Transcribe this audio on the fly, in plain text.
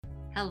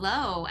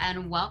Hello,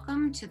 and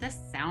welcome to the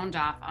Sound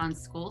Off on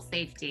School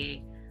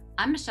Safety.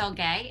 I'm Michelle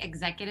Gay,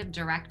 Executive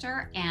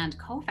Director and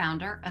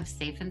co-founder of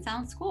Safe and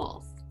Sound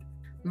Schools.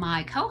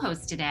 My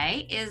co-host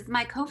today is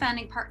my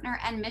co-founding partner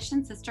and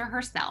mission sister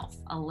herself,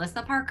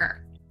 Alissa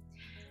Parker.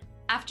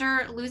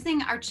 After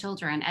losing our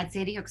children at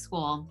Sandy Hook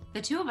School, the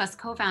two of us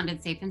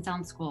co-founded Safe and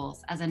Sound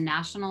Schools as a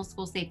national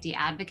school safety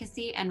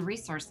advocacy and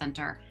resource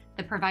center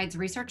that provides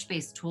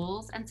research-based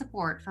tools and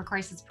support for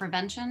crisis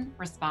prevention,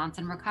 response,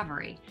 and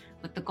recovery,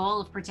 with the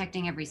goal of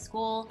protecting every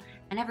school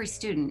and every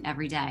student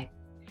every day.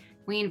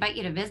 We invite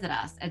you to visit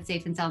us at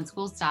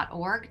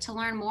safeandsoundschools.org to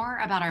learn more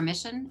about our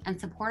mission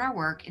and support our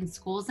work in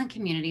schools and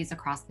communities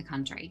across the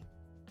country.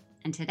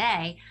 And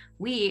today,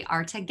 we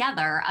are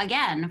together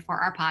again for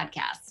our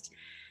podcast.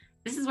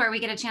 This is where we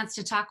get a chance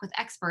to talk with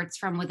experts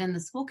from within the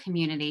school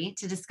community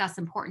to discuss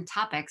important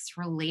topics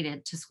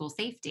related to school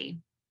safety.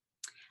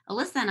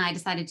 Alissa and I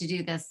decided to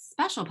do this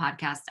special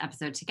podcast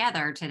episode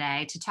together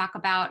today to talk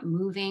about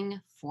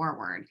moving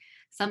forward,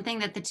 something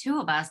that the two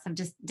of us have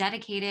just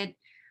dedicated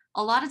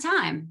a lot of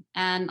time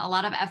and a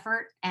lot of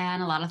effort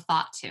and a lot of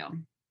thought to.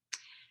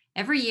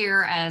 Every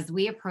year, as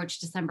we approach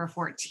December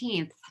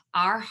 14th,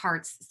 our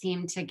hearts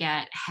seem to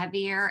get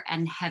heavier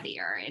and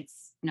heavier.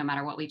 It's no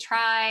matter what we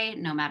try,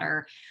 no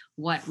matter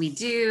what we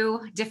do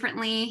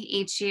differently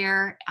each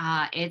year,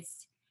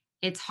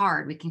 it's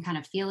hard. We can kind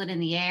of feel it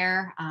in the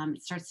air.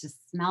 It starts to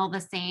smell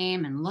the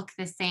same and look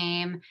the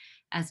same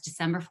as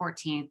December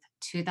 14th,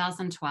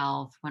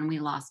 2012, when we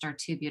lost our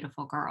two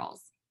beautiful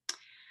girls.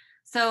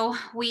 So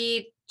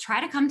we try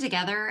to come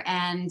together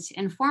and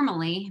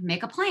informally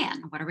make a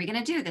plan. What are we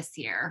going to do this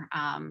year?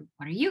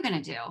 What are you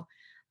going to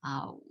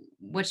do?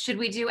 What should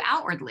we do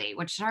outwardly?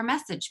 What should our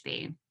message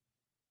be?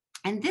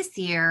 And this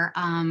year,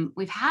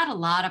 we've had a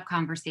lot of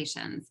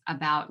conversations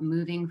about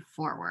moving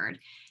forward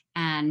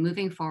and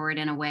moving forward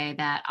in a way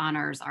that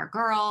honors our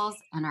girls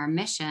and our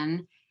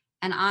mission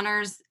and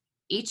honors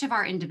each of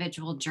our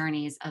individual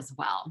journeys as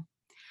well.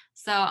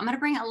 So I'm going to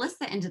bring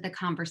Alissa into the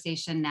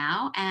conversation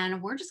now,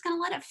 and we're just going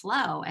to let it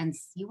flow and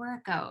see where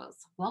it goes.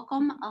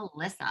 Welcome,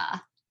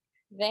 Alissa.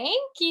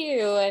 Thank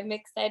you. I'm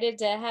excited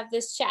to have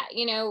this chat.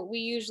 We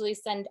usually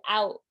send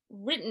out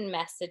written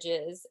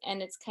messages,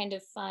 and it's kind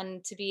of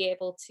fun to be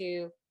able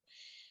to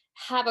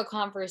have a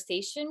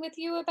conversation with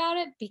you about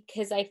it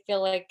because I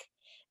feel like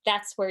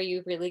that's where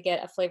you really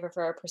get a flavor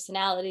for our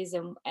personalities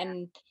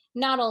and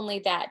not only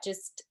that,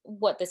 just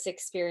what this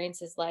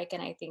experience is like.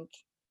 And I think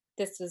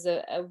this was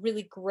a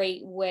really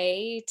great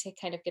way to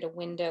kind of get a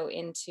window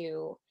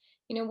into,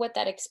 what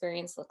that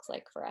experience looks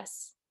like for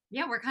us.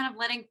 Yeah, we're kind of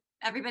letting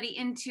everybody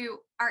into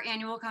our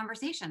annual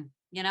conversation,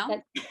 That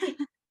I don't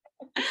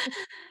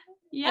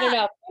Yeah,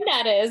 know when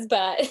that is,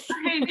 but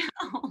I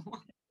know.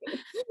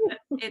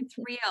 It's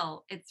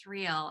real. It's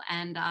real.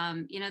 And,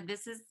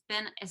 this has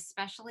been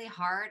especially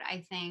hard,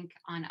 I think,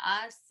 on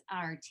us,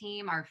 our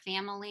team, our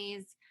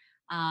families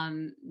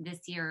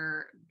this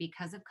year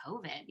because of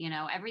COVID.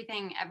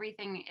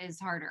 Everything is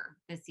harder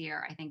this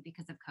year, I think,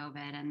 because of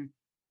COVID. And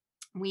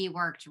we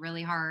worked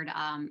really hard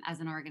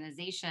as an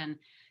organization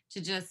to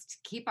just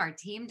keep our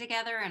team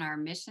together and our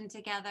mission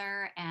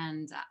together.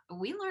 And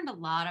we learned a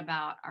lot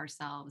about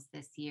ourselves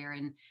this year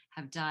and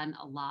have done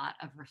a lot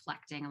of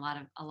reflecting, a lot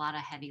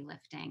of heavy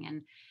lifting.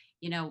 And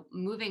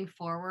moving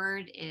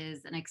forward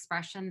is an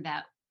expression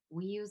that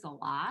we use a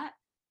lot.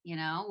 We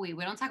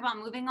don't talk about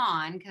moving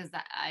on because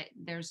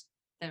there's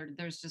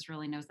just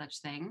really no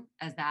such thing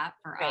as that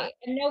for us. right.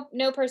 And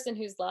no person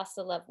who's lost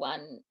a loved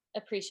one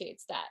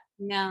appreciates that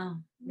No,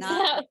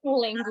 not that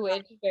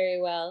language very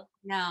well.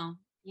 no.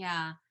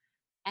 Yeah.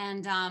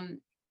 And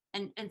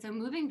so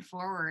moving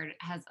forward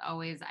has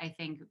always, I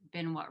think,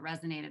 been what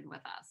resonated with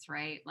us,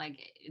 right? Like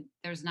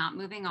there's not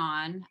moving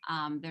on.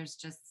 There's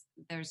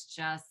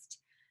just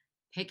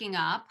picking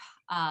up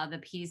the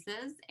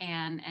pieces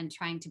and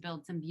trying to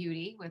build some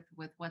beauty with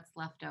what's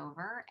left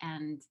over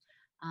and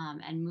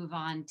move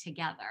on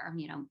together.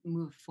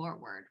 Move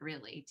forward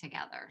really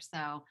together.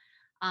 So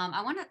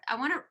I want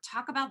to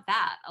talk about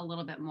that a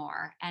little bit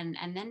more, and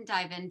then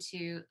dive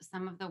into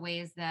some of the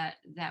ways that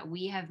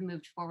we have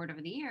moved forward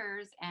over the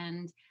years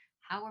and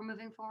how we're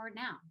moving forward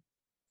now.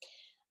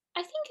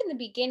 I think in the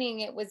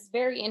beginning it was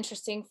very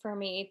interesting for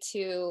me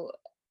to,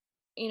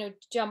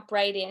 jump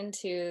right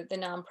into the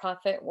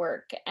nonprofit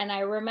work. And I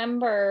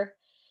remember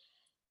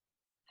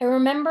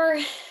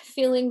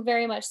feeling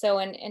very much so,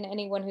 and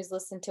anyone who's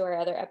listened to our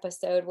other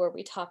episode where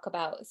we talk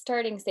about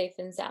starting Safe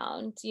and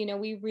Sound,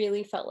 we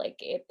really felt like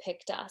it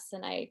picked us.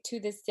 And I, to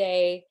this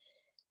day,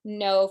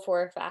 know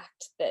for a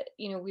fact that,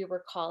 we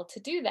were called to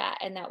do that.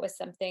 And that was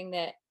something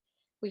that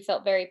we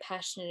felt very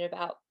passionate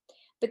about.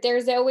 But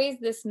there's always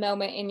this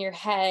moment in your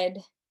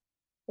head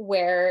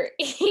where,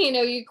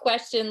 you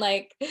question,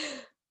 like,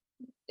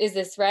 is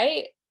this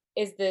right?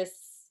 Is this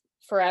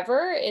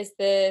forever? Is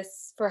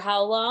this for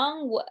how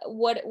long?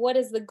 What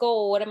is the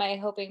goal? What am I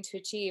hoping to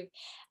achieve?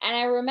 And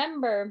I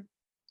remember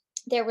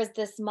there was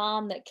this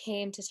mom that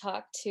came to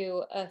talk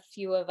to a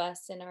few of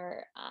us in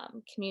our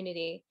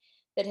community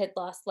that had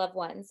lost loved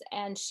ones,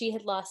 and she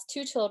had lost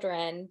two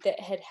children that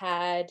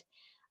had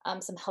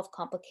some health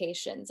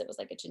complications. It was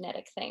like a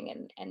genetic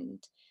thing,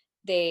 and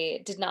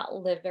they did not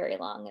live very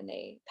long and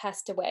they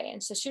passed away.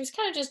 And so she was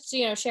kind of just,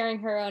 sharing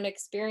her own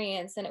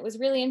experience. And it was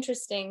really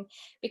interesting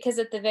because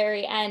at the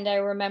very end, I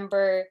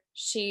remember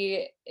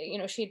she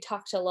had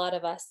talked to a lot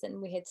of us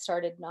and we had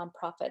started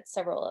nonprofits,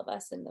 several of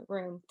us in the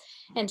room.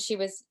 And she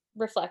was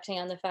reflecting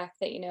on the fact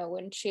that,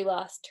 when she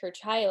lost her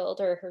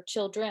child or her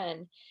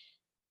children,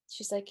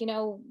 she's like,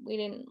 we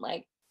didn't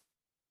like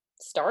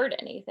start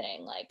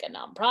anything like a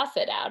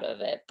nonprofit out of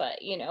it, but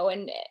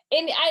and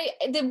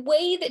the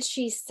way that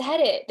she said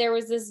it, there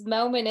was this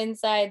moment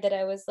inside that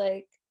I was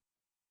like,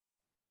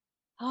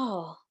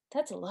 oh,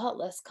 that's a lot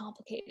less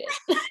complicated.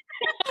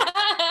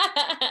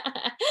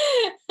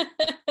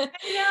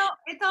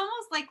 It's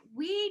almost like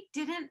we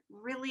didn't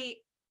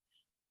really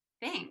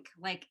think.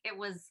 Like it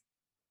was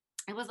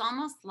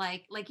almost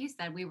like you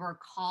said, we were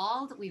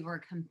called, we were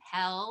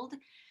compelled,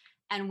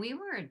 and we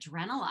were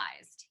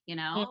adrenalized,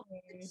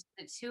 Mhm.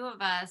 the two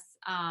of us,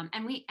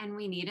 and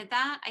we needed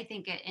that. I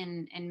think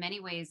in many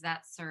ways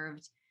that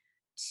served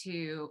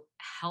to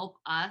help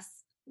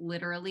us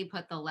literally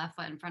put the left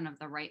foot in front of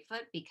the right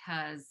foot,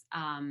 because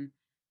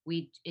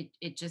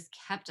it just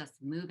kept us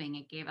moving.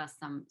 It gave us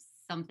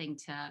something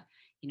to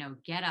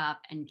get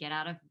up and get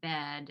out of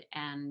bed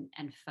and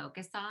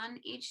focus on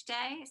each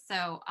day.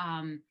 So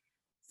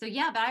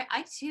yeah, but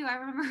I too, I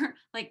remember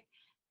like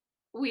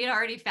we had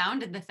already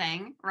founded the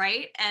thing,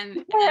 right?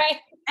 Right.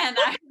 And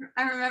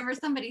I remember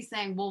somebody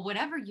saying, "Well,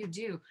 whatever you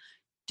do,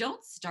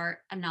 don't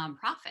start a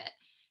nonprofit."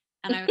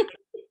 And I was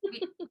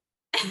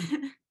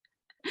like,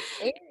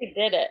 We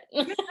did it.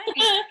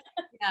 right.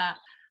 Yeah.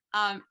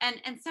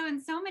 And so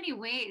in so many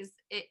ways,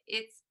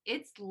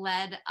 it's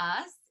led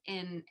us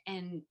and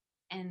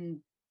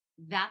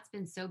that's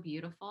been so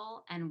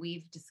beautiful. And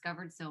we've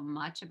discovered so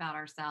much about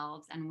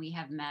ourselves, and we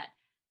have met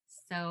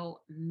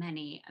so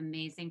many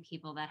amazing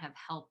people that have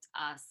helped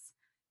us,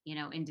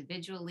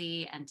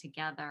 individually and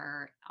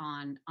together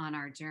on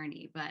our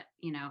journey. But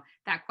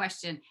that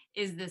question,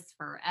 is this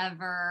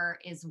forever,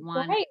 is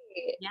one. Right.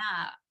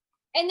 Yeah.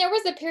 And there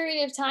was a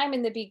period of time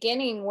in the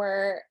beginning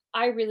where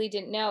I really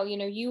didn't know.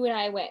 You and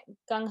I went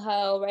gung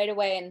ho right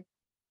away. And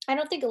I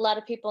don't think a lot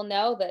of people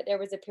know that there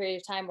was a period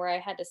of time where I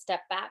had to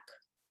step back.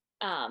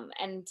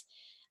 And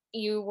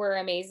you were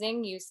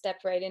amazing. You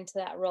stepped right into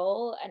that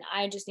role. And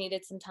I just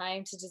needed some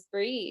time to just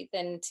breathe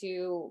and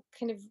to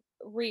kind of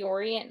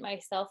reorient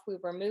myself. We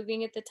were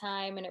moving at the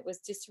time and it was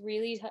just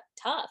really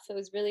tough. It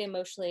was really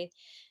emotionally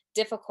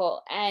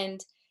difficult.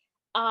 And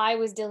I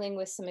was dealing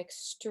with some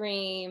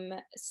extreme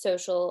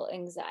social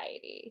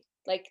anxiety.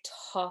 Like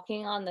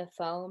talking on the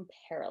phone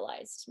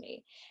paralyzed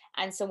me.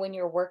 And so when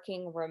you're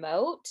working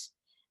remote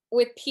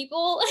with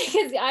people,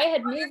 because I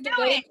had moved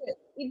away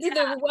Doing. to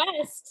the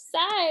west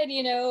side,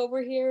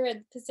 over here in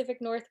the Pacific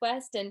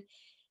Northwest, and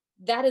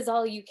that is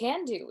all you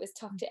can do is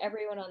talk to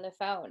everyone on the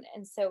phone.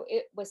 And so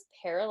it was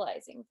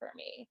paralyzing for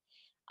me.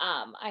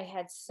 I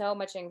had so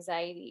much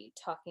anxiety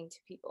talking to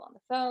people on the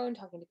phone,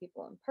 talking to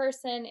people in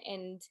person,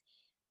 and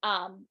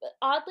but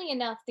oddly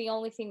enough, the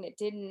only thing that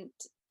didn't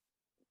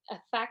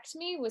affect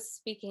me was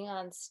speaking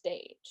on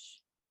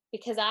stage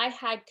because I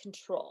had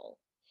control.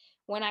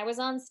 When I was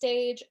on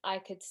stage, I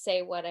could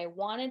say what I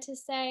wanted to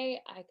say.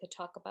 I could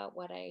talk about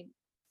what I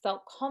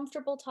felt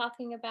comfortable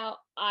talking about.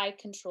 I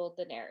controlled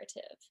the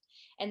narrative.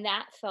 And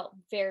that felt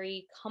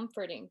very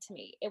comforting to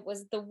me. It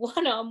was the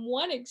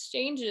one-on-one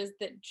exchanges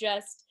that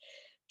just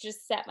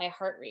set my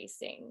heart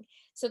racing.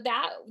 So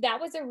that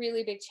was a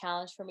really big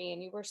challenge for me,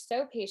 and you were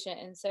so patient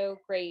and so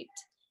great,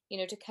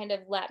 to kind of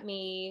let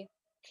me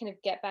kind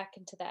of get back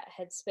into that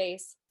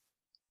headspace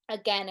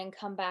again and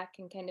come back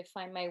and kind of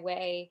find my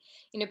way,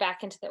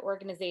 back into the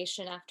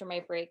organization after my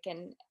break.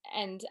 And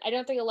I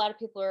don't think a lot of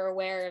people are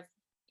aware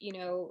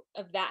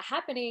of that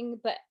happening,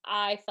 but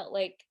I felt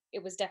like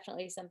it was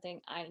definitely something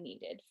I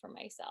needed for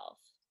myself.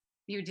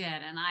 You did,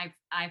 and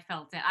I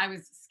felt it. I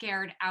was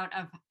scared out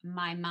of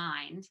my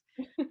mind.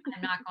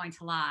 I'm not going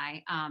to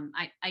lie.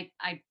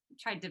 I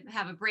tried to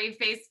have a brave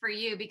face for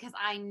you because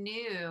I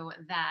knew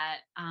that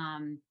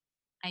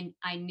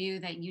I knew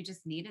that you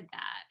just needed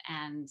that,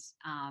 and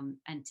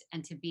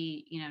to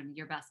be,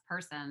 your best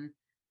person,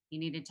 you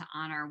needed to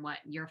honor what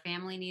your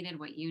family needed,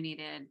 what you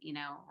needed,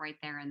 right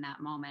there in that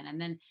moment.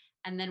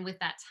 And then with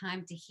that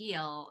time to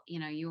heal,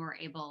 you were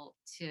able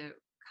to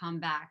come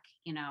back,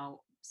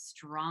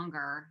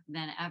 stronger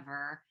than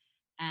ever,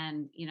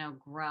 and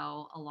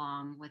grow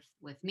along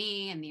with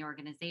me and the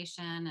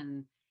organization.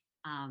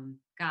 And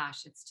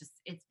gosh,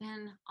 it's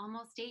been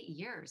almost 8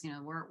 years.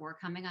 We're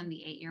coming on the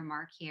 8-year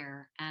mark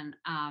here. And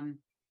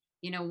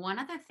one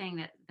other thing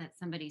that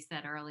somebody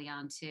said early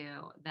on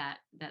too,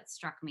 that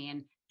struck me,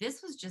 and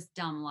this was just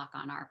dumb luck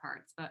on our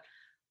parts, but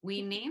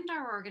we named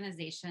our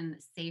organization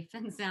Safe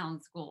and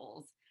Sound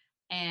Schools.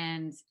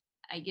 And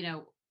you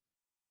know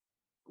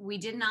we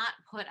did not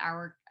put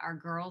our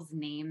girls'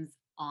 names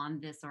on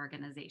this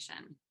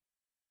organization.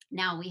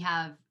 Now we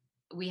have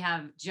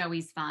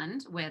Joey's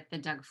Fund with the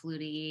Doug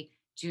Flutie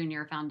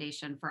Junior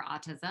Foundation for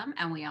Autism,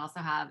 and we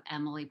also have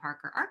Emily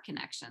Parker Art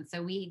Connection.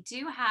 So we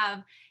do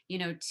have,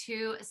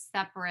 two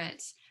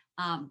separate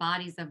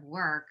bodies of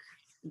work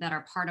that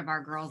are part of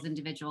our girls'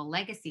 individual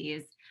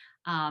legacies.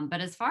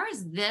 But as far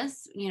as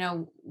this,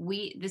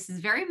 this is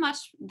very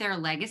much their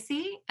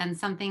legacy and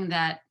something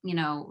that,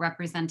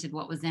 represented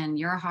what was in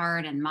your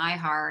heart and my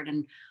heart,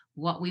 and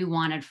what we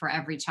wanted for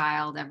every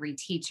child, every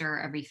teacher,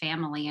 every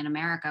family in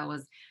America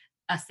was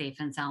a safe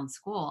and sound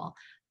school.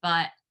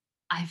 But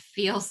I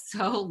feel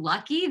so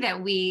lucky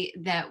that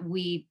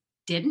we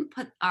didn't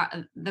put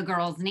the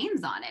girls'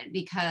 names on it,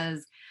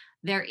 because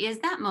there is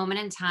that moment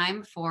in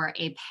time for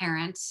a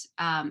parent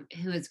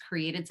who has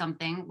created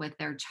something with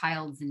their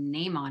child's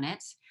name on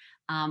it,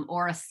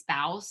 or a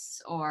spouse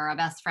or a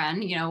best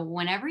friend.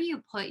 Whenever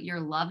you put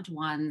your loved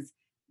one's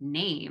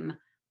name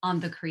on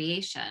the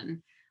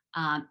creation,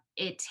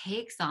 it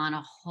takes on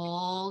a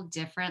whole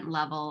different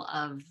level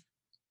of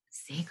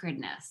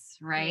sacredness,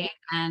 Yeah. right?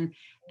 And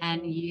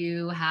Mhm.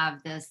 you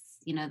have this,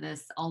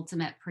 this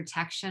ultimate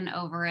protection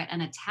over it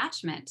and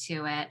attachment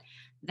to it,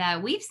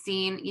 that we've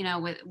seen,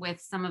 with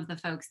some of the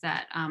folks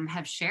that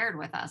have shared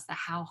with us, that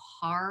how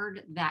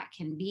hard that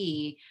can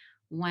be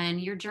when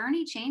your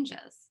journey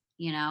changes.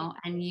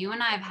 And you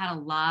and I have had a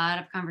lot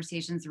of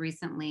conversations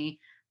recently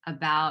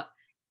about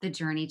the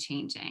journey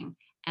changing,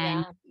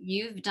 and Yeah.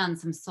 you've done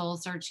some soul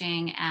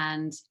searching,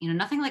 and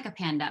nothing like a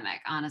pandemic,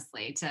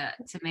 honestly, to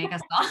make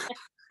us all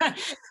to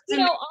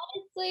make.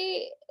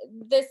 Honestly,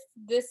 this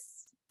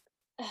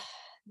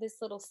this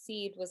little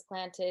seed was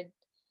planted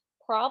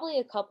probably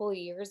a couple of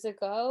years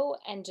ago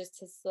and just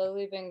has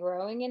slowly been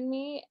growing in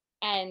me.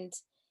 And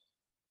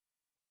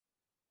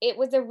it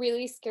was a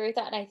really scary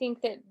thought. And I think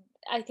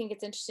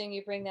it's interesting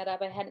you bring that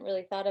up. I hadn't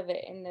really thought of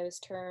it in those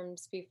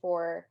terms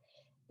before.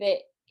 That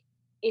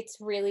it's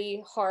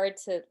really hard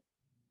to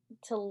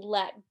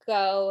let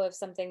go of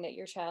something that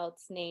your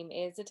child's name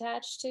is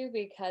attached to,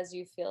 because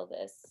you feel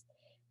this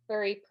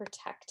very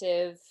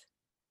protective.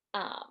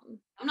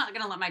 I'm not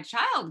going to let my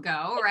child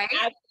go, right?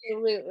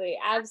 Absolutely,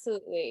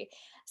 absolutely.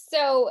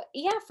 So,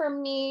 yeah, for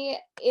me,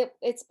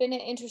 it's been an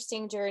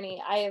interesting journey.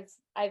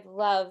 I've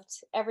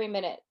loved every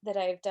minute that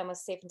I've done with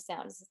Safe and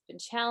Sound. It's been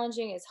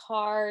challenging, it's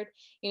hard,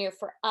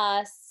 for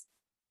us,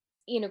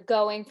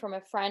 going from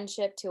a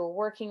friendship to a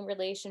working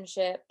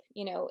relationship,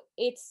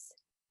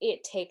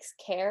 it takes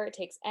care, it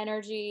takes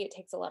energy, it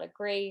takes a lot of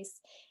grace.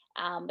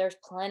 There's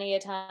plenty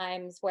of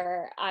times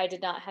where I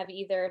did not have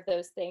either of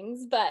those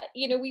things, but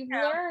we've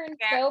Yeah, learned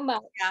fair, so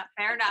much. yeah,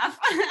 fair enough.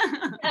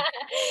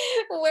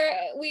 Where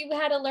we've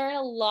had to learn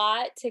a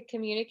lot to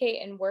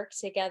communicate and work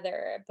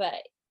together,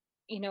 but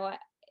you know what,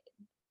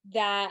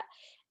 that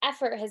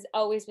effort has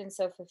always been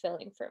so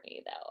fulfilling for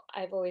me, though.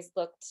 I've always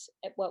looked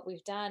at what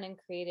we've done and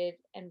created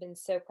and been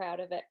so proud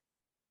of it.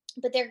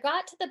 But there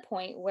got to the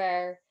point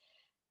where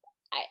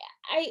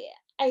I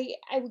I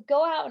I would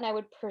go out and I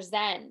would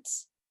present,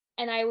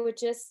 and I would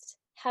just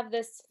have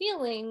this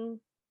feeling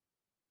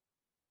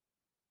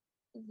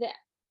that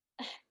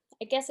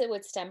I guess it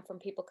would stem from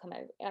people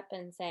coming up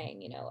and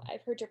saying,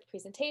 "I've heard your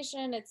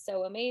presentation. It's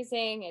so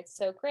amazing. It's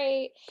so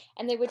great."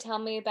 And they would tell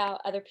me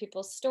about other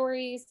people's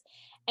stories.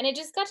 And it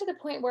just got to the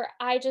point where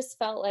I just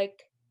felt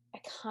like I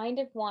kind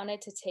of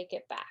wanted to take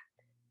it back.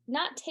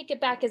 Not take it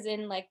back as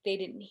in like they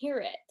didn't hear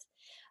it,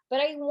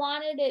 but I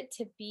wanted it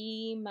to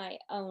be my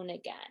own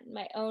again,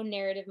 my own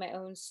narrative, my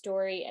own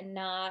story, and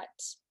not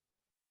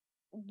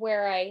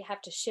where I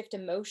have to shift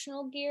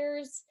emotional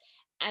gears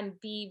and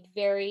be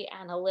very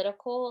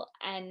analytical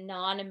and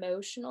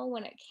non-emotional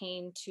when it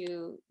came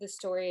to the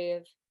story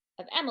of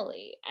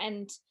Emily.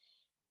 And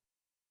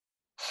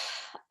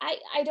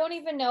I don't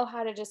even know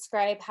how to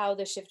describe how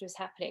the shift was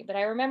happening, but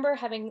I remember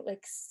having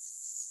like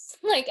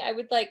like I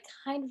would like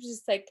kind of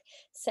just like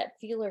set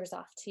feelers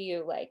off to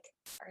you, like,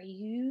 are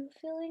you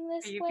feeling Are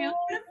this you way? feeling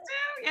this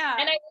too? Yeah.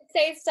 And I would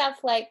say stuff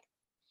like,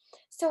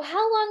 so,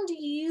 how long do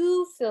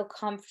you feel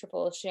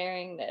comfortable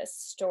sharing this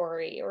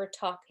story or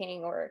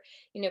talking or,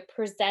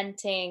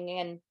 presenting?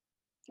 And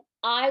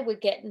I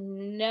would get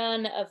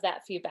none of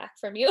that feedback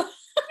from you.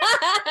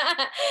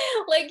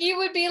 Like, you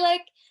would be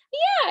like,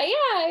 yeah,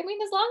 yeah. I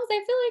mean, as long as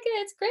I feel like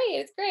it, it's great.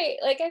 It's great.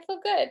 Like, I feel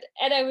good.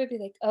 And I would be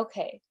like,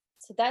 okay,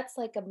 so that's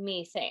like a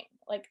me thing.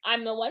 Like,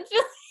 I'm the one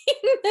feeling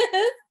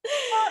this.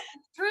 Well,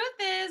 truth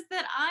is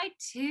that I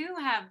too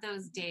have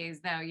those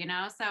days, though,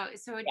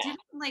 so it Yeah,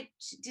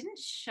 didn't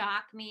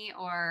shock me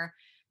or,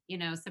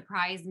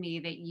 surprise me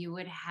that you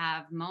would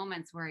have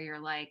moments where you're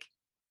like,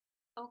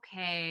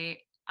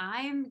 okay,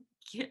 like,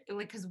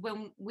 because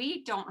when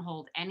we don't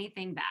hold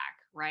anything back,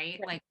 right?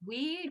 right, Like,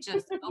 we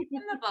just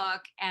open the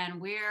book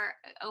and we're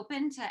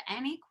open to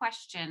any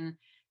question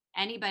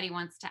anybody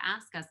wants to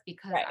ask us,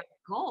 because our right,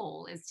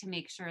 goal is to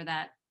make sure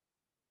that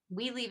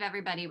we leave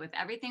everybody with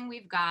everything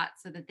we've got,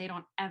 so that they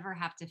don't ever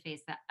have to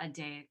face a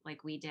day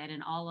like we did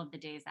and all of the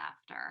days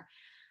after.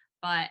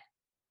 But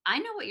I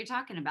know what you're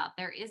talking about.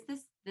 There is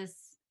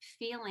this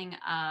feeling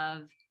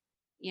of,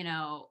 you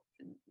know,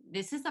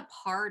 this is a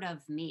part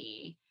of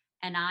me,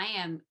 and I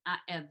am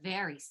a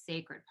very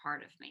sacred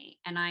part of me,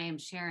 and I am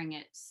sharing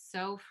it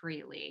so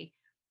freely.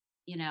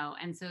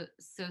 And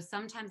so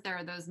sometimes there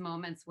are those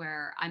moments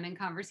where I'm in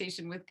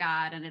conversation with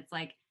God and it's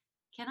like,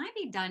 can I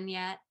be done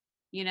yet?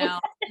 You know,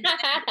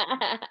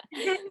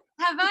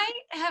 have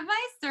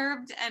I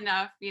served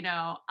enough?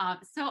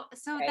 So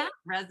that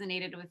Right.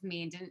 resonated with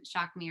me and didn't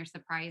shock me or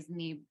surprise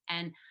me.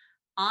 And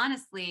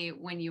honestly,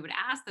 when you would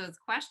ask those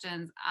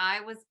questions,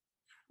 I was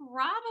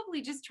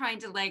probably just trying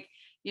to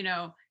you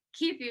know,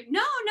 keep you,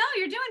 no,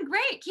 you're doing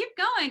great. Keep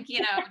going.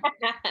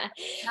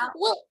 Not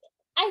Well,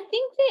 I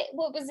think that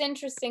what was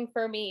interesting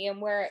for me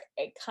and where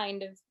it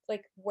kind of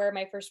like where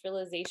my first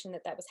realization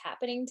that that was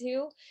happening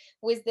to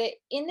was that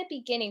in the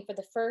beginning, for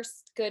the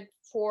first good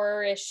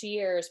 4-ish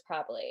years,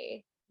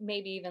 probably,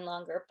 maybe even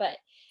longer, but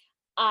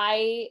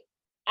I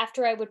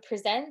after I would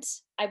present,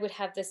 I would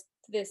have this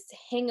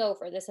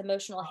hangover, this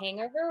emotional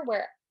hangover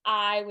where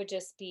I would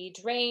just be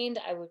drained.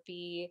 I would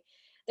be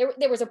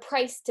there was a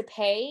price to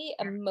pay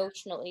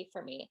emotionally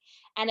for me.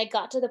 And it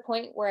got to the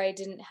point where I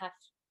didn't have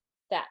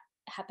that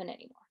happen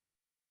anymore.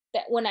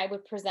 That when I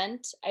would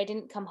present, I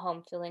didn't come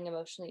home feeling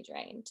emotionally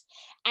drained.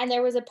 And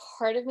there was a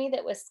part of me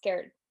that was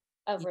scared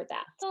over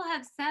that. people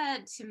have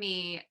said to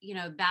me,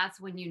 that's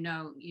when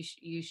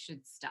you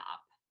should stop.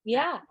 That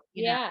Yeah.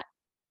 you know Yeah.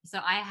 So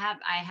I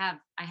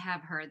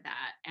have heard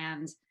that,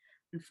 and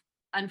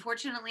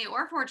unfortunately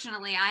or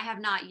fortunately, I have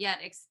not yet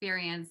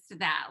experienced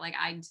that. Like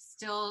I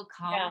still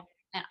come, Yeah.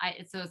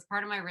 and so it's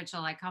part of my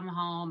ritual. I come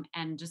home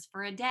and just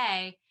for a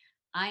day,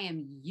 I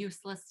am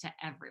useless to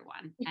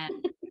everyone,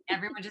 and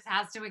everyone just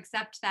has to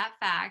accept that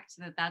fact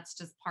that that's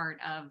just part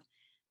of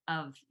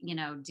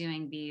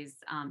doing these,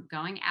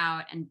 going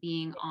out and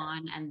being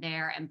on and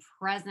there and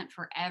present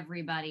for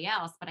everybody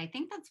else. But I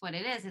think that's what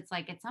it is. It's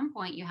like at some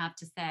point you have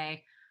to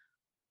say,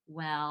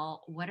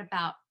 well, what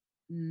about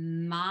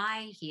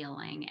my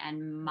healing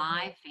and Mhm.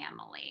 my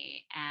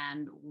family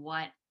and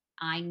what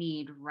I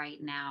need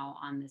right now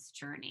on this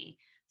journey?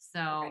 So,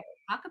 Right.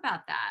 talk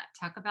about that.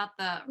 Talk about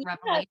the Yeah.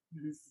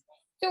 revelations.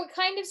 So it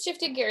kind of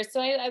shifted gears. So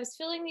I was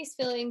feeling these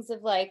feelings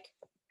of like,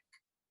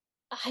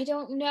 I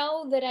don't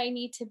know that I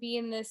need to be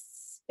in this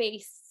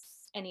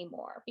space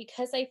anymore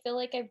because I feel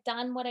like I've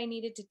done what I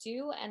needed to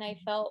do and I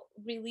felt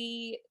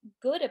really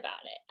good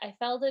about it. I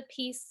felt at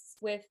peace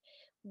with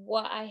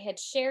what I had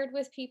shared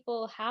with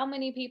people, how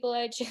many people I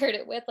had shared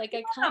it with. Like You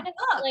I kind wrote of a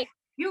felt book. like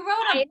You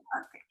wrote a I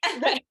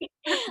book. right.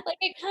 Like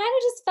I kind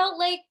of just felt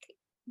like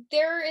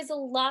there is a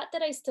lot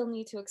that I still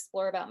need to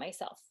explore about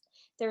myself.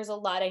 There's a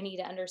lot I need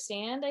to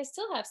understand. I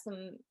still have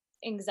some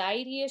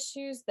anxiety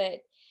issues that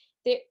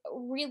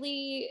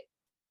really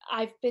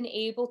I've been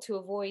able to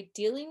avoid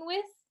dealing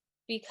with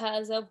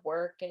because of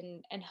work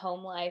and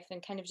home life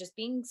and kind of just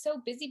being so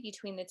busy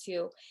between the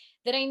two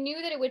that I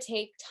knew that it would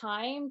take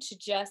time to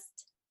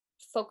just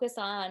focus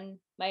on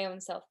my own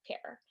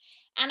self-care.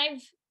 And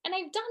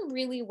I've done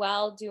really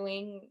well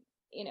doing,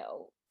 you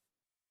know,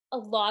 a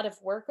lot of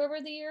work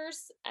over the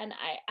years and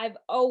I've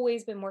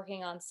always been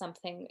working on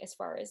something as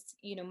far as,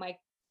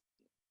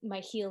 my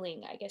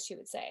healing, I guess you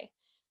would say.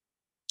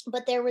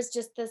 But there was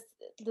just this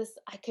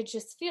I could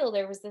just feel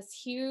there was this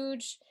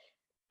huge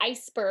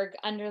iceberg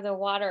under the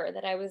water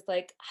that I was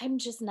like, I'm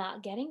just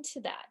not getting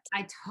to that.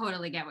 I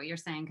totally get what you're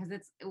saying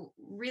because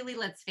really,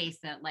 let's face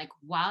it, like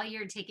while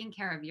you're taking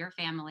care of your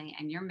family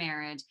and your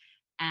marriage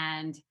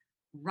and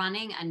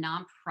running a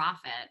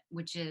nonprofit,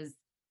 which is,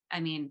 I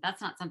mean,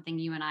 that's not something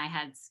you and I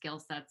had skill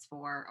sets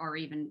for, or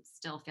even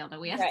still feel that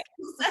we have Right.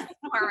 skill sets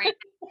for right.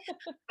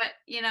 But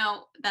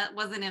that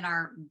wasn't in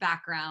our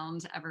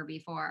background ever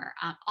before.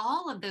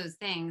 All of those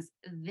things,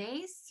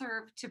 they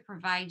serve to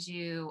provide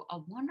you a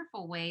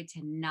wonderful way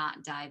to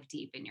not dive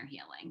deep in your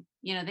healing.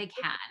 They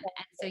can.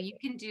 And so you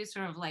can do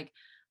sort of like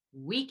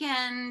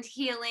weekend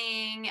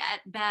healing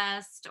at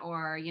best,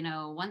 or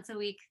once a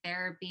week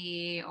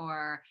therapy,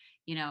 or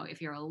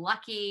if you're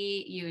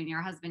lucky, you and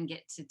your husband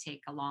get to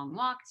take a long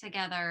walk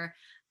together,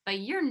 but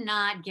you're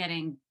not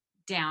getting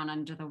down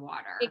under the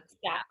water.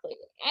 Exactly.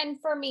 And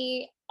for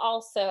me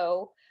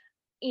also,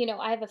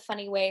 I have a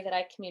funny way that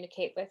I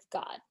communicate with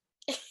God.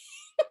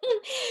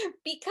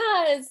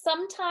 Because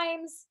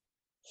sometimes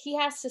he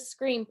has to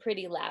scream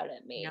pretty loud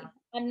at Yeah. me.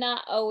 I'm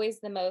not always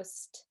the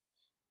most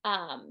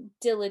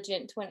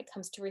diligent when it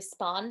comes to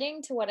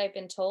responding to what I've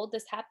been told.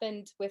 This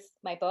happened with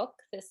my book.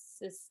 This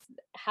has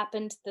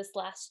happened this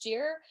last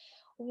year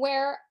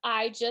where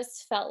I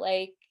just felt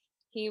like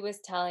he was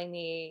telling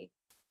me,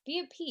 be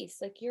at peace,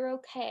 like you're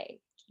okay.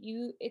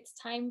 It's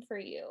time for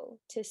you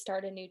to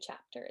start a new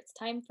chapter. It's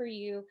time for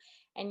you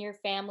and your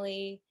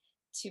family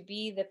to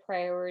be the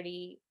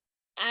priority.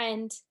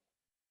 And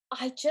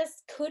I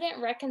just couldn't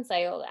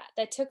reconcile that.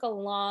 That took a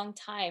long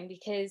time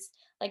because,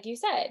 like you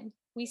said,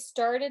 we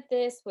started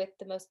this with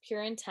the most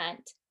pure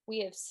intent. We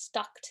have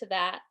stuck to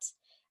that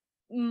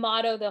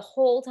motto the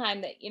whole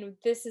time that,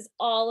 this is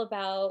all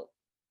about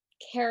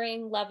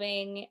caring,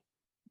 loving,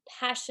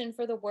 passion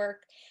for the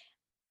work.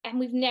 And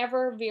we've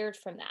never veered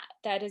from that.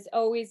 That has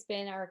always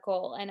been our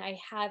goal. And I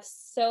have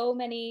so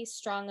many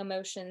strong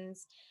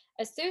emotions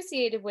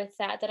associated with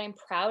that that I'm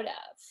proud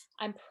of.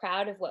 I'm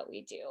proud of what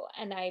we do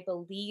and I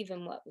believe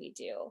in what we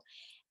do.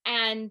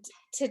 And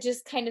to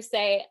just kind of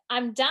say,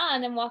 I'm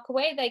done and walk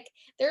away, like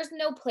there's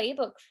no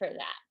playbook for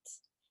that.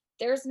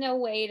 There's no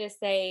way to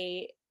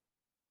say,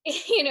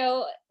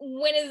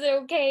 when is it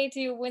okay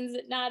to, when's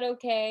it not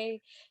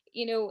okay?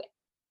 You know,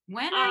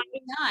 When are I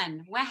you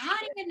done? Well, how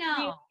do you really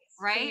know?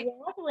 Right?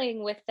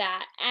 struggling with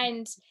that.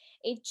 And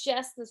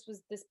this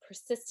was this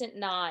persistent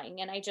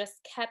gnawing, and I just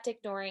kept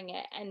ignoring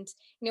it. And,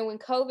 when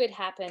COVID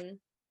happened,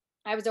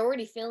 I was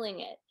already feeling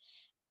it.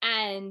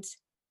 And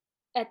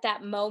at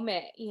that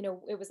moment,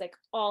 it was like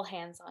all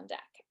hands on deck.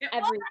 It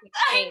was. Everything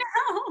I changed.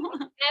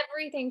 know.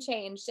 Everything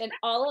changed. And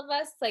all of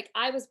us, like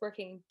I was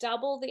working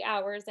double the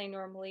hours I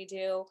normally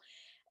do.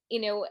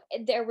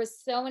 There was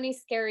so many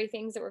scary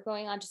things that were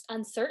going on, just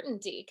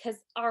uncertainty, because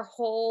our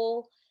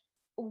whole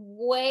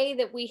way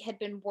that we had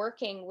been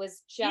working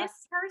was In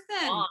just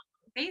person, gone.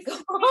 face to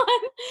face, Gone.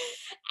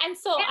 And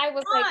so I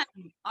was like, hands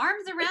on,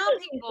 arms around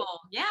people.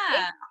 Yeah.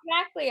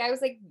 exactly. I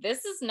was like,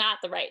 this is not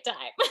the right time.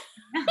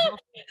 No.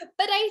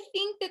 But I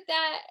think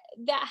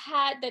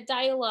that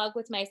dialogue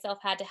with myself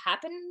had to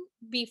happen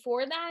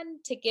before then,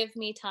 to give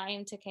me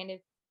time to kind of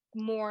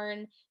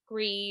mourn,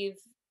 grieve,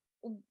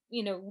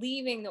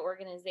 leaving the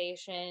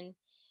organization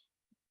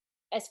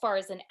as far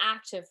as an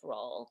active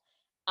role.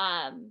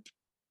 Um,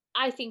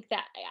 I think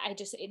that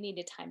it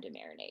needed time to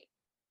marinate.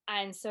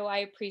 And so I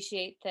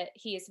appreciate that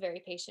he is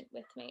very patient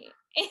with me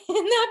in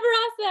that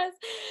process.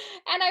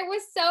 And I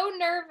was so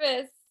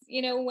nervous,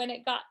 when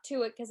it got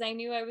to it, because I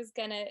knew I was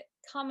going to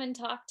come and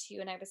talk to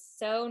you. And I was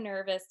so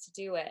nervous to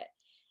do it.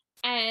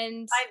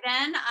 And By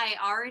then, I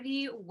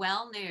already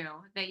well knew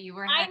that you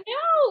were I headed.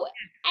 know.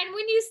 And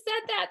when you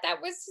said that,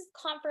 that was just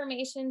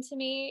confirmation to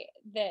me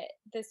that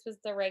this was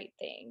the right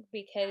thing,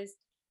 because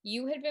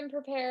you had been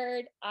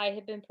prepared, I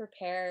had been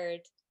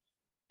prepared,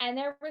 and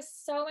there was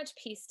so much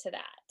peace to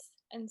that,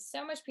 and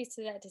so much peace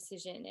to that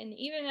decision. And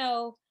even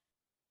though,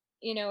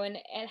 and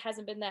it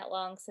hasn't been that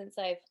long since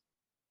I've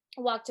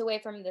walked away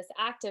from this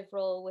active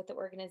role with the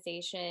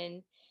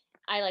organization,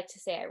 I like to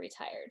say I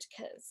retired,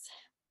 because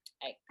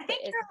I I quit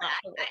think is not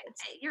the word.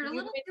 you're a You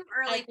little quit, too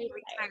early I for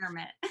retired.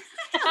 retirement.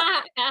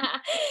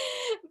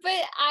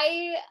 But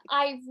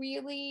I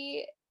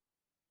really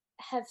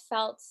have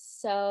felt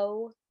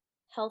so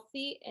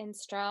healthy and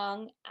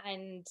strong,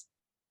 and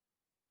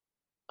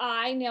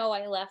I know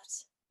I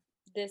left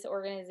this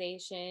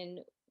organization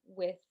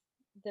with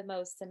the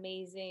most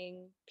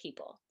amazing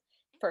people,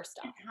 first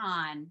off.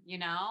 Baton.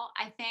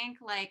 I think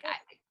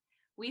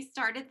we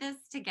started this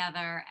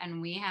together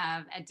and we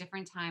have at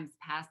different times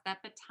passed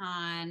that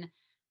baton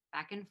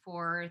back and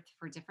forth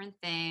for different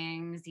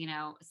things,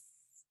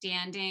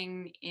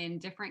 standing in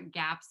different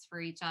gaps for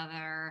each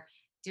other,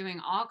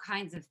 doing all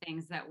kinds of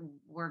things that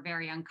were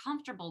very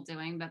uncomfortable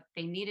doing, but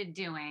they needed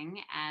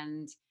doing.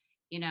 And,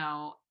 you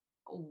know,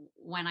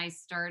 when I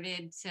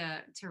started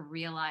to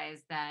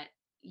realize that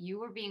you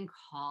were being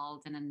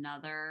called in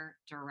another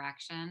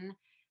direction,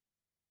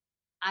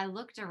 I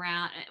looked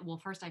around. Well,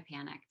 first I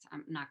panicked.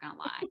 I'm not gonna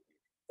lie.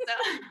 So,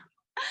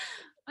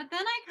 but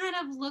then I kind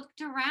of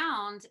looked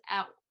around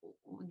at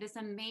this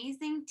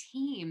amazing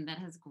team that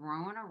has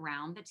grown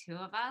around the two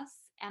of us,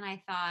 and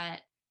I thought,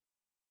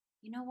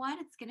 you know what?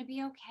 It's gonna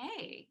be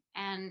okay.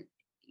 And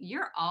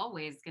you're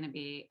always going to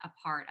be a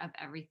part of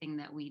everything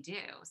that we do.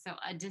 So,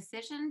 a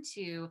decision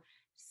to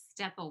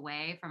step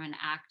away from an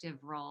active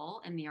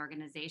role in the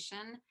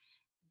organization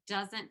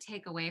doesn't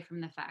take away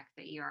from the fact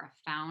that you're a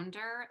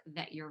founder,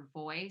 that your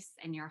voice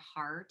and your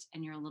heart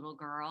and your little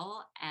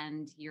girl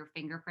and your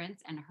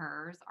fingerprints and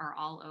hers are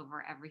all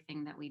over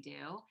everything that we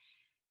do.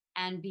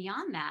 And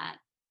beyond that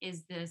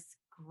is this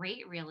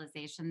great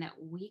realization that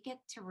we get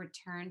to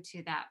return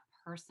to that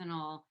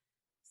personal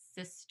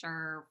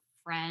sister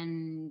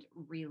friend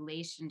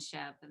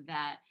relationship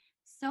that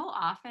so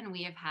often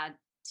we have had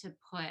to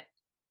put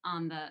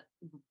on the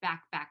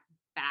back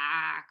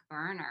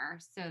burner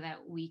so that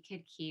we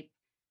could keep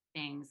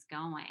things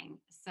going.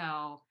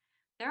 So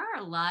there are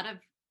a lot of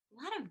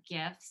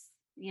gifts,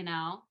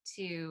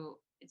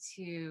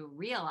 to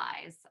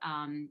realize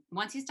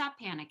once you stop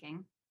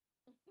panicking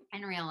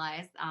and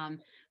realize.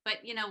 But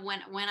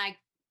when I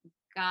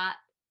got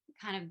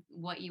kind of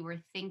what you were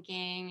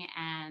thinking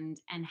and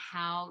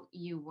how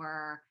you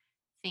were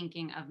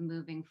thinking of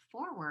moving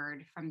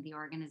forward from the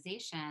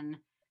organization,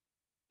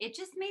 it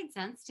just made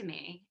sense to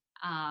me.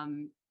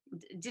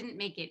 Didn't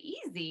make it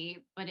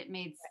easy, but it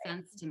made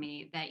sense to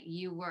me that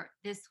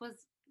this was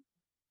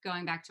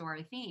going back to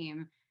our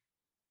theme.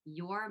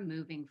 You're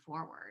moving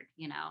forward,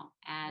 Mm.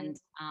 and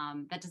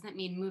that doesn't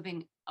mean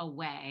moving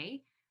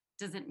away,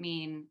 doesn't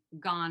mean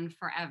gone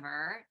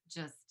forever,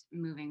 just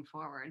moving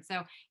forward.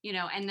 So,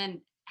 and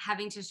then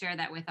having to share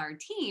that with our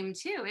team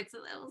too, it was a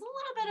little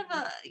bit of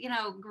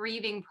a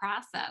grieving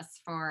process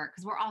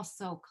because we're all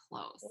so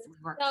close. We're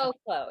We work so. so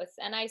close,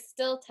 and I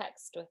still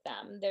text with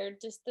them. They're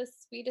just the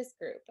sweetest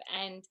group.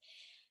 And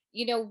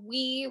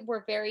we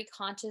were very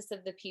conscious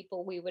of the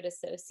people we would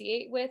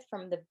associate with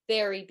from the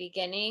very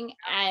beginning.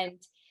 And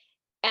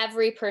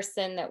every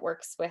person that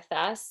works with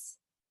us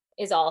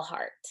is all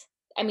heart.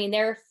 I mean,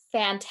 they're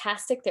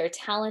fantastic, they're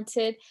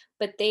talented,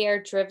 but they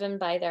are driven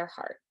by their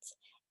hearts.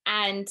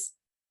 And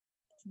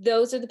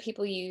those are the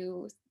people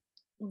you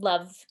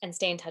love and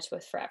stay in touch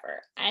with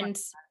forever.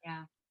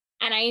 Yeah.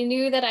 And I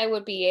knew that I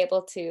would be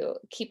able to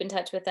keep in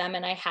touch with them,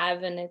 and I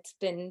have, and it's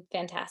been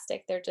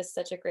fantastic. They're just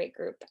such a great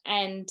group.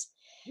 And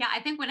Yeah,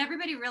 I think when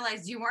everybody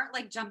realized you weren't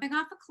like jumping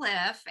off a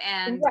cliff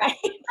and right.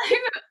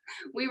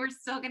 we were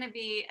still going to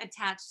be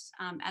attached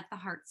at the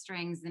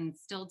heartstrings and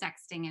still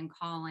texting and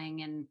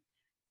calling and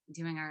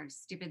doing our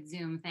stupid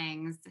Zoom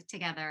things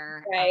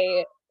together.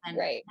 Right. And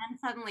Right. then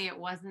suddenly it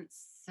wasn't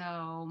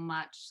so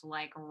much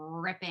like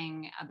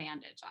ripping a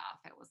bandage off.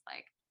 It was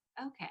like,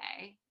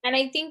 okay. And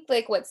I think,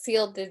 like, what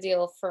sealed the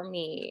deal for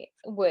me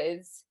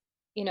was,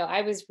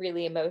 I was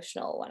really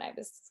emotional when I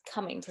was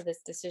coming to this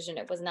decision.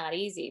 It was not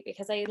easy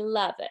because I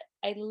love it.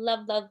 I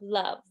love, love,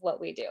 love what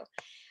we do.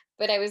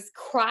 But I was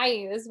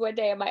crying this one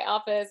day in my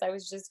office. I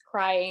was just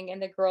crying,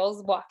 and the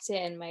girls walked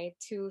in, my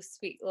 2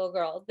 sweet little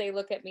girls. They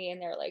look at me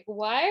and they're like,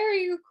 "Why are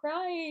you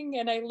crying?"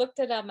 And I looked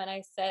at them and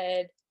I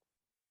said,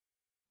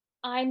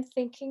 "I'm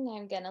thinking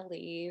I'm gonna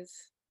leave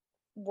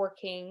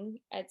working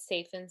at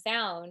Safe and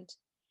Sound."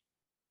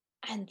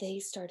 And they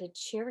started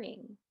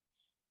cheering.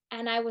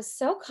 And I was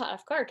so caught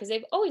off guard because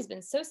they've always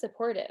been so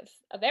supportive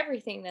of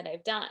everything that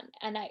I've done.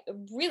 And it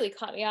really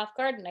caught me off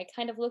guard. And I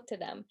kind of looked at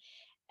them.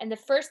 And the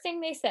first thing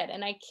they said,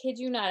 and I kid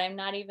you not, I'm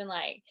not even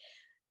like,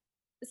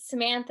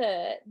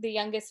 Samantha, the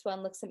youngest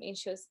one, looks at me and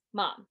she goes,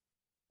 "Mom,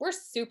 we're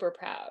super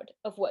proud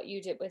of what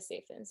you did with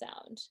Safe and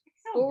Sound,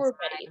 It's but so we're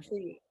ready for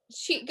you."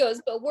 She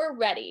goes, "But we're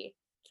ready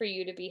for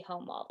you to be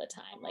home all the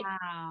time, like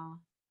Wow.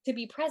 to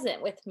be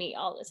present with me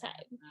all the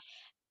time."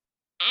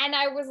 And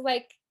I was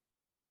like,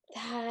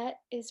 that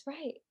is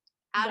right.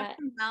 Out of That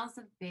the mouths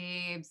of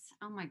babes.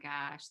 Oh my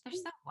gosh. They're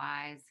so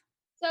wise.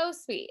 so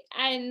sweet.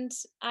 And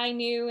I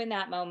knew in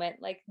that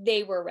moment, like,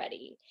 they were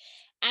ready.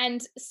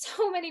 And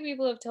so many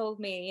people have told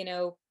me,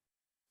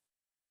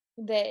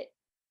 that,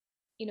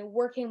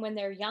 working when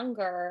they're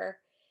younger,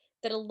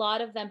 that a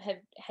lot of them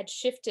had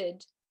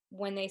shifted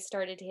when they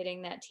started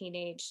hitting that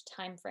teenage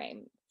time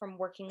frame from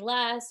working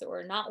less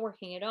or not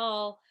working at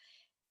all.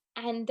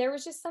 And there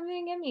was just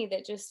something in me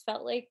that just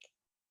felt like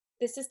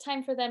this is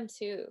time for them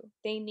too.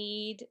 They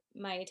need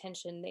my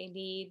attention. They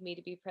need me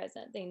to be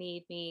present. They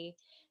need me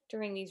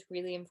during these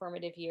really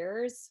informative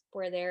years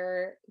where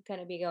they're going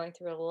to be going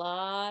through a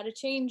lot of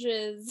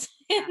changes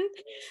Yeah. and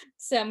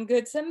some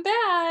good, some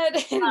bad.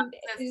 And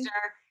Sister.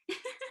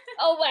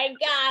 oh my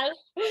gosh,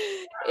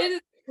 it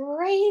is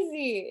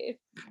crazy.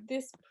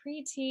 This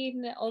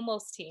preteen,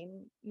 almost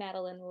teen,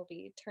 Madeline will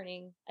be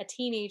turning a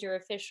teenager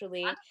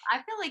officially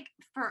I feel like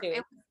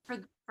too.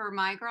 for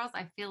my girls,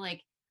 I feel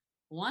like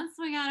once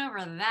we got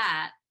over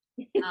that,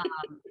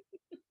 um,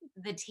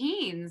 the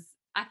teens,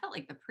 I felt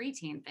like the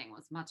preteen thing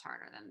was much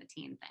harder than the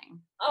teen thing.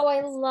 Oh,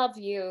 I love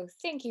you.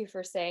 Thank you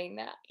for saying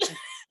that.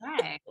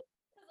 Right.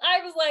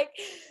 I was like,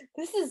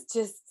 this is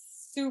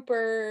just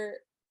super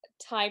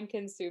time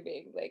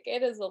consuming. Like,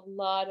 it is a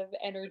lot of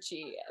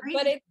energy,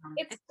 but Crazy town.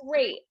 it's It's crazy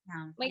great.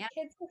 town. My Yeah.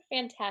 kids are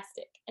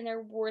fantastic and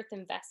they're worth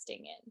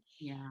investing in.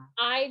 Yeah.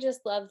 I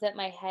just love that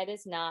my head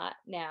is not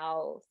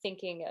now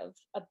thinking of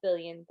a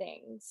billion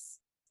things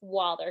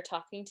while they're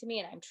talking to me,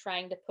 and I'm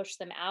trying to push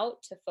them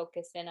out to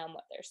focus in on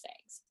what they're saying.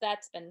 So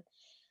that's been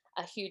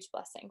a huge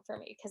blessing for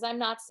me because I'm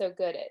not so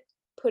good at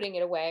putting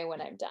it away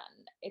when I'm done.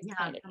 It's Yeah.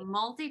 kind of The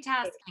takes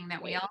multitasking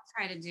that we me. all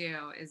try to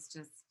do is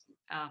just,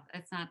 oh,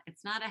 it's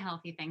not a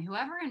healthy thing.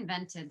 Whoever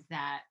invented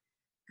that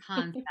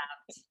concept,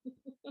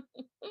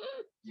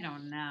 I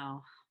don't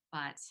know.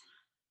 But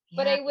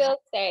But yeah. I will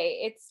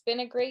say it's been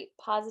a great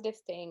positive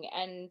thing,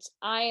 and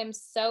I am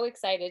so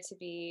excited to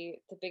be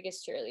the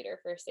biggest cheerleader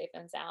for Safe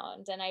and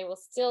Sound, and I will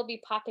still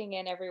be popping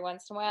in every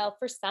once in a while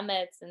for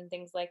summits and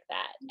things like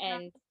that.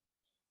 And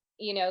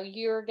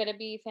you're going to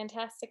be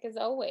fantastic as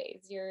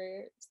always.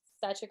 You're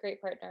such a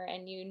great partner,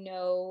 and you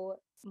know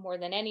more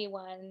than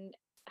anyone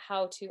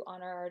how to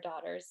honor our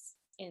daughters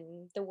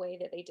in the way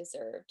that they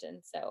deserved.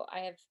 And so I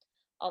have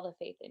all the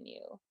faith in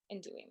you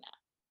in doing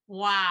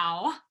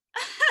Wow.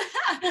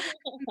 that.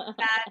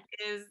 That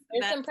is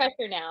There's that some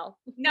pressure now.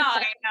 no,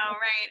 I know,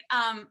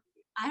 right?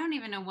 I don't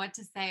even know what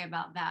to say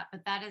about that,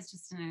 but that is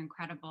just an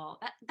incredible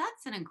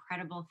that's an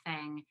incredible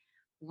thing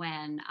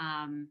when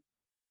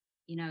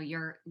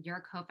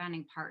your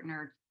co-founding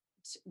partner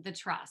the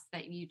trust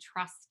that you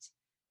trust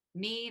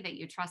me, that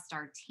you trust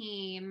our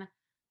team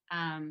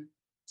um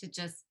to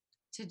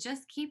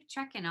just keep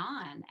trekking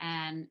on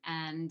and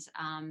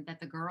that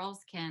the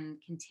girls can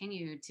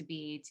continue to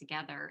be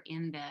together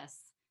in this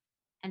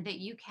and that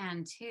you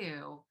can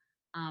too,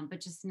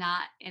 but just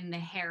not in the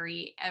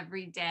hairy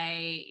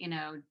everyday,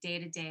 day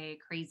to day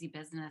crazy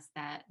business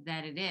that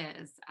it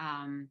is.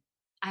 I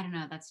don't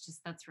know. That's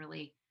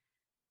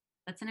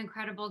an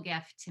incredible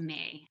gift to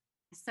me.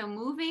 So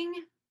moving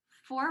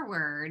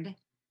forward,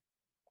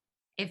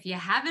 if you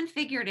haven't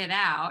figured it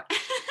out,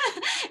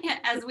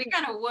 as we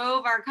kind of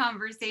wove our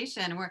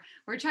conversation,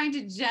 we're trying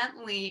to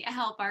gently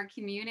help our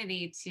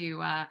community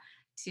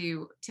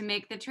to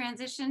make the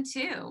transition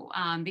too,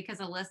 because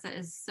Alissa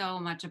is so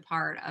much a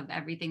part of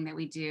everything that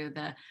we do,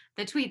 the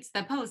tweets,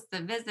 the posts,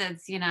 the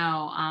visits,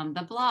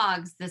 the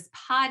blogs, this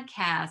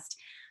podcast.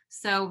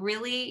 So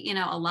really,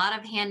 a lot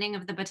of handing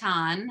of the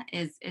baton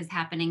is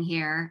happening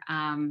here,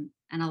 and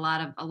a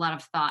lot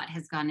of thought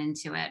has gone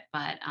into it.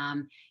 But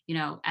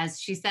as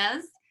she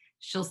says,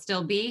 she'll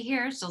still be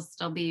here. She'll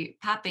still be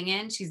popping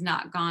in. She's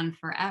not gone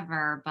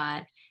forever,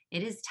 but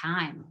it is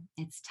time.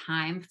 It's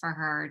time for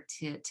her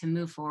to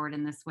move forward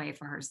in this way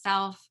for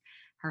herself,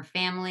 her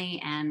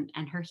family, and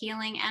her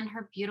healing, and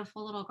her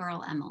beautiful little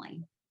girl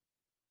Emily.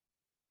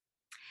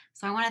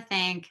 So I want to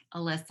thank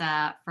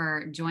Alissa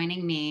for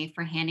joining me,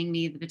 for handing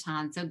me the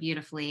baton so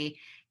beautifully,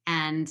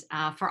 and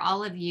for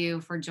all of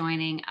you for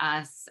joining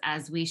us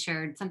as we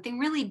shared something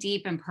really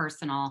deep and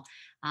personal,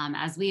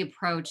 as we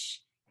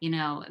approach,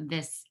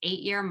 this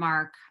 8-year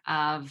mark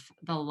of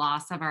the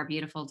loss of our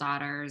beautiful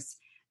daughters.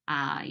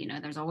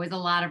 There's always a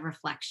lot of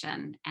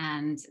reflection,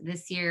 and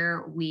this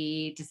year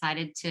we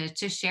decided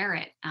to share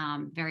it,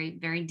 very,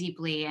 very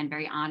deeply and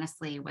very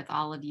honestly with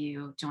all of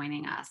you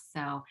joining us.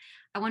 So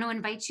I want to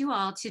invite you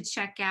all to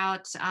check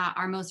out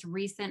our most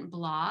recent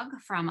blog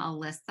from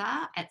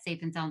Alissa at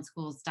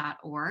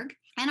safeandsoundschools.org,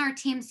 and our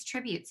team's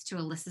tributes to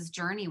Alissa's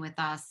journey with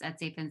us at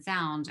Safe and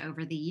Sound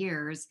over the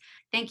years.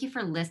 Thank you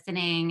for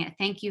listening.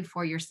 Thank you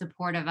for your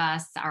support of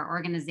us, our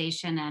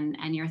organization,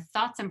 and your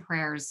thoughts and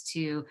prayers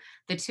to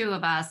the two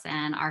of us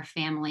and our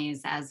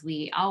families as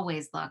we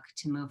always look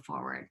to move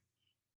forward.